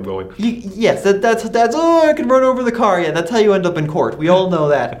get to where I'm going. Yes, that's I can run over the car. Yeah, that's how you end up in court. We all know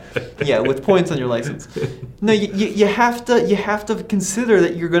that. Yeah, with points on your license. No, you have to consider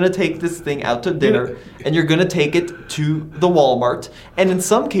that you're going to take this thing out to dinner and you're going to take it to the Walmart, and in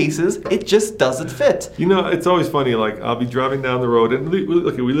some cases it just doesn't fit. It's always funny. Like I'll be driving down the road, and we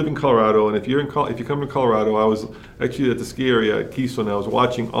live in Colorado, and if you come to Colorado, I was actually at the ski area at Keystone. I was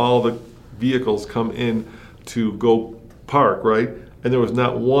watching all the vehicles come in to go park, right? And there was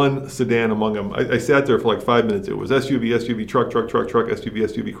not one sedan among them. I sat there for like 5 minutes. It was SUV, truck,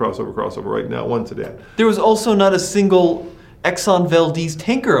 SUV, crossover, right? Not one sedan. There was also not a single Exxon Valdez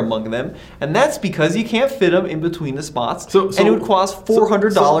tanker among them, and that's because you can't fit them in between the spots, and it would cost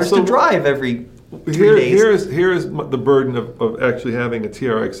 $400 to drive every 3 days. Here's the burden of actually having a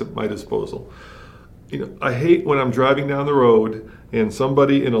TRX at my disposal. I hate when I'm driving down the road and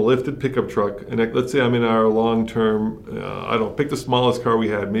somebody in a lifted pickup truck, and let's say I'm in our long-term, pick the smallest car we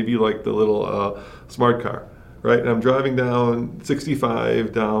had, maybe like the little smart car, right? And I'm driving down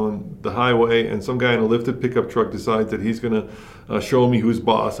 65 down the highway, and some guy in a lifted pickup truck decides that he's going to show me who's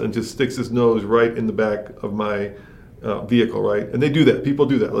boss and just sticks his nose right in the back of my vehicle, right? And they do that. People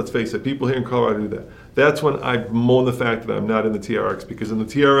do that. Let's face it. People here in Colorado do that. That's when I moan the fact that I'm not in the TRX, because in the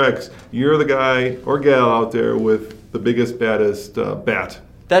TRX, you're the guy or gal out there with the biggest, baddest bat.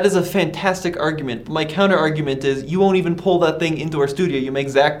 That is a fantastic argument. But my counter argument is you won't even pull that thing into our studio. You make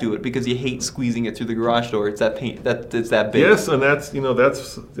Zach do it because you hate squeezing it through the garage door. It's that it's that big. Yes, and that's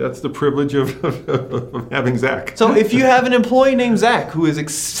the privilege of having Zach. So if you have an employee named Zach who is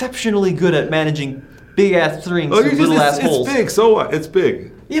exceptionally good at managing big ass strings through little ass holes. It's big. So what? It's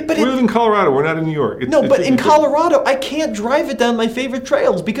big. Yeah, but we live in Colorado. We're not in New York. But in Colorado, I can't drive it down my favorite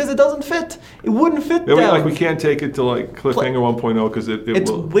trails because it doesn't fit. It wouldn't fit down. We can't take it to like Cliffhanger 1.0 because it's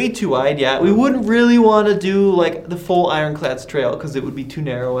way too wide. Yeah, we wouldn't really want to do like the full Ironclads trail because it would be too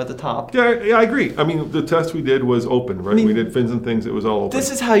narrow at the top. Yeah, I agree. I mean, the test we did was open, right? We did fins and things. It was all open.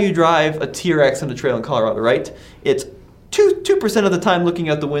 This is how you drive a TRX on a trail in Colorado, right? It's 2% of the time looking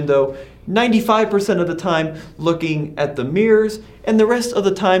out the window, 95% of the time looking at the mirrors, and the rest of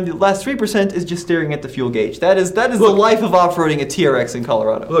the time, the last 3% is just staring at the fuel gauge. That is the life of off-roading a TRX in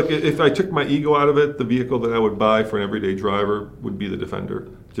Colorado. Look, if I took my ego out of it, the vehicle that I would buy for an everyday driver would be the Defender,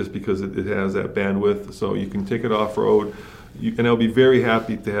 just because it has that bandwidth, so you can take it off-road. And I'll be very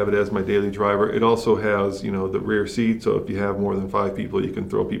happy to have it as my daily driver. It also has, the rear seat, so if you have more than 5 people, you can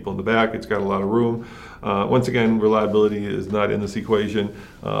throw people in the back. It's got a lot of room. Once again, reliability is not in this equation,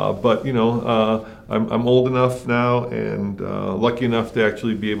 but I'm old enough now and lucky enough to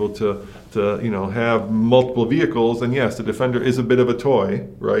actually be able to have multiple vehicles. And yes, the Defender is a bit of a toy,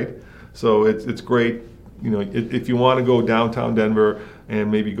 right? So it's great. If you want to go downtown Denver and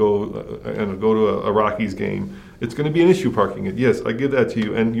maybe go to a Rockies game, it's going to be an issue parking it. Yes, I give that to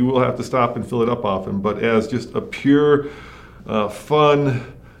you, and you will have to stop and fill it up often. But as just a pure, fun,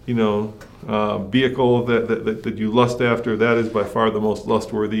 vehicle that you lust after, that is by far the most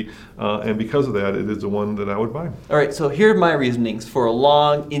lustworthy, and because of that, it is the one that I would buy. All right, so here are my reasonings for a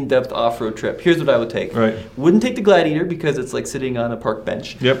long, in-depth off-road trip. Here's what I would take. Right. Wouldn't take the Gladiator because it's like sitting on a park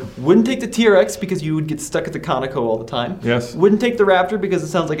bench. Yep. Wouldn't take the TRX because you would get stuck at the Conoco all the time. Yes. Wouldn't take the Raptor because it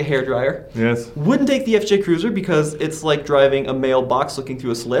sounds like a hairdryer. Yes. Wouldn't take the FJ Cruiser because it's like driving a mailbox looking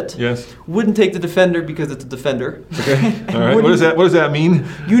through a slit. Yes. Wouldn't take the Defender because it's a Defender. Okay. All right. What does that mean?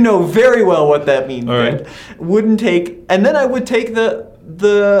 You know very well what that means. All right. Wouldn't take, and then I would take the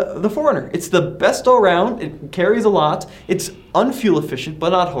 4Runner. It's the best all around. It carries a lot. It's unfuel efficient, but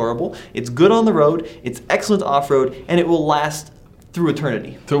not horrible. It's good on the road. It's excellent off road, and it will last through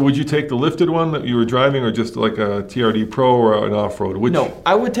eternity. So would you take the lifted one that you were driving, or just like a TRD Pro or an off-road? No,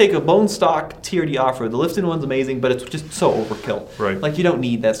 I would take a bone stock TRD off-road. The lifted one's amazing, but it's just so overkill. Right. Like you don't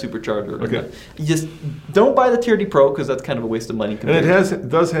need that supercharger. Okay. You just don't buy the TRD Pro because that's kind of a waste of money. And it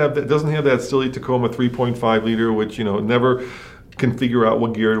doesn't have that silly Tacoma 3.5 liter, which never can figure out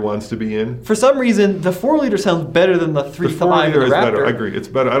what gear it wants to be in. For some reason, the 4-liter sounds better than the 3.5 The 4-liter is Raptor. better. I agree. It's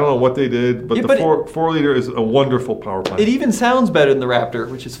better. I don't know what they did, but the 4-liter is a wonderful power plant. It even sounds better than the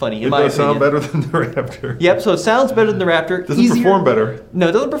Raptor, which is funny. It does sound better than the Raptor. Yep, so it sounds better than the Raptor. Doesn't perform better. No,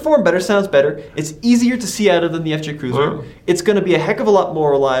 it doesn't perform better. Sounds better. It's easier to see out of than the FJ Cruiser. Well, it's going to be a heck of a lot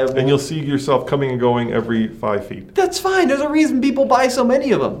more reliable. And you'll see yourself coming and going every 5 feet. That's fine. There's a reason people buy so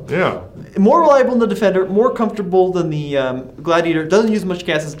many of them. Yeah. More reliable than the Defender, more comfortable than the Gladiator, doesn't use much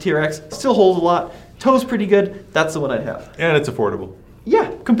gas as a TRX, still holds a lot, tow's pretty good. That's the one I'd have. And it's affordable. Yeah,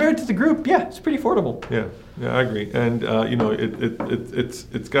 compared to the group, yeah, it's pretty affordable. Yeah, I agree. And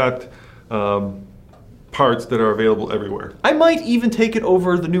it's got parts that are available everywhere. I might even take it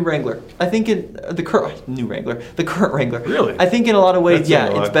over the new Wrangler. I think in the current Wrangler. Really? I think in a lot of ways,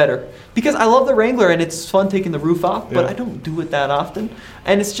 That's it's better. Because I love the Wrangler and it's fun taking the roof off, but I don't do it that often.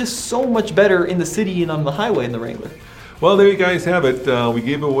 And it's just so much better in the city and on the highway in the Wrangler. Well, there you guys have it. We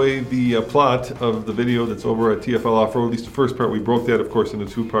gave away the plot of the video that's over at TFL Off-Road, at least the first part. We broke that, of course, into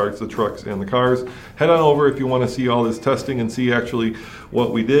 2 parts, the trucks and the cars. Head on over if you want to see all this testing and see actually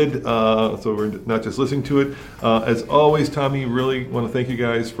what we did, so we're not just listening to it. As always, Tommy, really want to thank you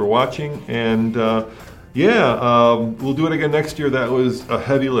guys for watching. And we'll do it again next year. That was a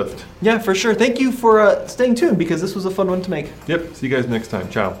heavy lift. Yeah, for sure. Thank you for staying tuned because this was a fun one to make. Yep. See you guys next time.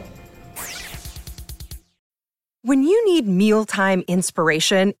 Ciao. When you need Need mealtime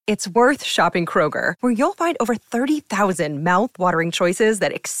inspiration? It's worth shopping Kroger, where you'll find over 30,000 mouth-watering choices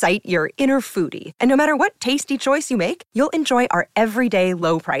that excite your inner foodie. And no matter what tasty choice you make, you'll enjoy our everyday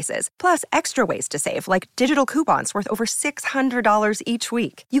low prices, plus extra ways to save, like digital coupons worth over $600 each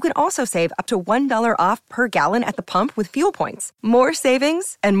week. You can also save up to $1 off per gallon at the pump with fuel points. More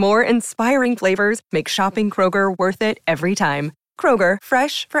savings and more inspiring flavors make shopping Kroger worth it every time. Kroger,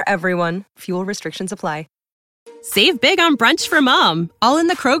 fresh for everyone. Fuel restrictions apply. Save big on brunch for mom, all in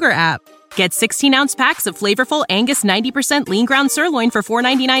the Kroger app. Get 16-ounce packs of flavorful Angus 90% lean ground sirloin for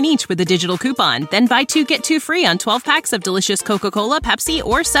 $4.99 each with a digital coupon. Then buy 2, get 2 free on 12 packs of delicious Coca-Cola, Pepsi,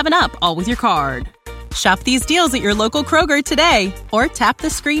 or 7-Up, all with your card. Shop these deals at your local Kroger today, or tap the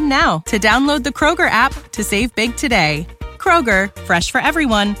screen now to download the Kroger app to save big today. Kroger, fresh for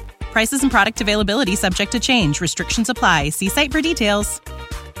everyone. Prices and product availability subject to change. Restrictions apply. See site for details.